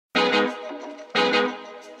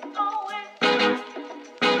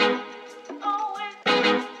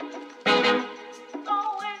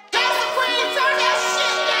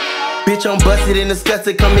Bitch, I'm busted and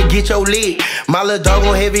disgusted, come and get your lick. My little dog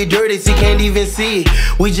on heavy dirty, she can't even see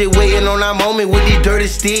it. We just waiting on our moment with these dirty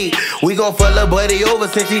sticks. We gon' fuck lil' buddy over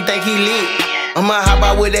since he think he lit. I'ma hop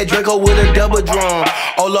out with that Draco with a double drum.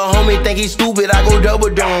 Oh, lil' homie think he stupid, I go double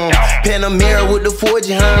drum. Panamera with the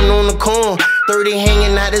 4G hunting on the corn. 30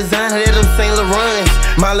 hanging out designer, let them St. Laurent's.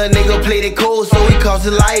 My little nigga played it cold, so he cost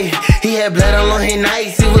his life. He had blood all on his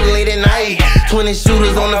nights, it was late at night. 20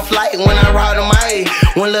 shooters on the flight when I ride him out.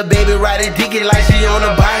 One little baby ride a dicky like she on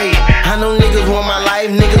a bike. I know niggas want my life,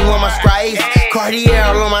 niggas want my stripes. Cartier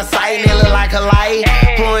all on my sight, they look like a light.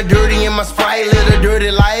 Pouring dirty in my Sprite, live a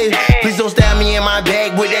dirty life. Please don't stab me in my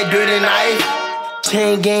bag with that dirty knife.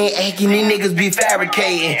 Chain gang aching, these niggas be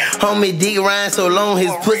fabricating. Homie dick riding so long,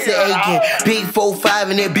 his pussy aching. Big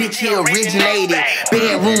 4-5 and that bitch he originated.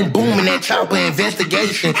 Bedroom booming, that chopper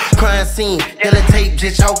investigation. Crime scene, hella tape,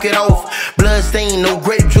 just chalk it off. Blood stain, no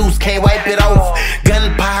grape juice, can't wipe it off.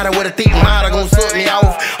 Gunpowder with a thick model gon' suck me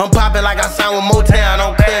off. I'm popping like I signed with Motown,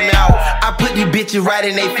 don't cut me out. I put these bitches right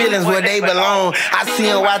in their feelings where they belong. I see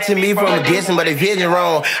them watching me from a distance, but they vision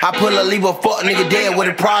wrong. I pull a leave a fuck nigga dead with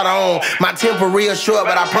a Prada on. My temper real short,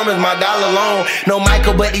 but I promise my dollar long. No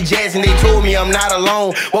Michael, but they Jackson, they told me I'm not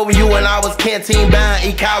alone. What were you when I was canteen bound,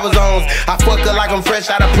 eat cow zones? I fuck her like I'm fresh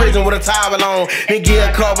out of prison with a towel on. Then get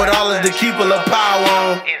a car with all of the keep a little power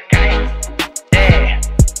on.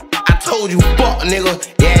 I told you, fuck nigga,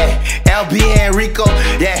 yeah. FBN RICO,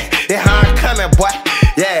 yeah. That's how I'm coming, boy.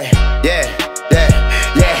 Yeah.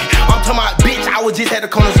 I'm talking about, bitch, I was just at the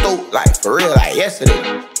corner store, like, for real, like,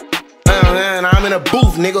 yesterday. And I'm in a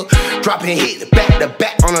booth, nigga, dropping hit back to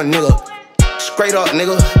back on a nigga. Straight up,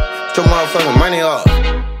 nigga, get your motherfucking money up.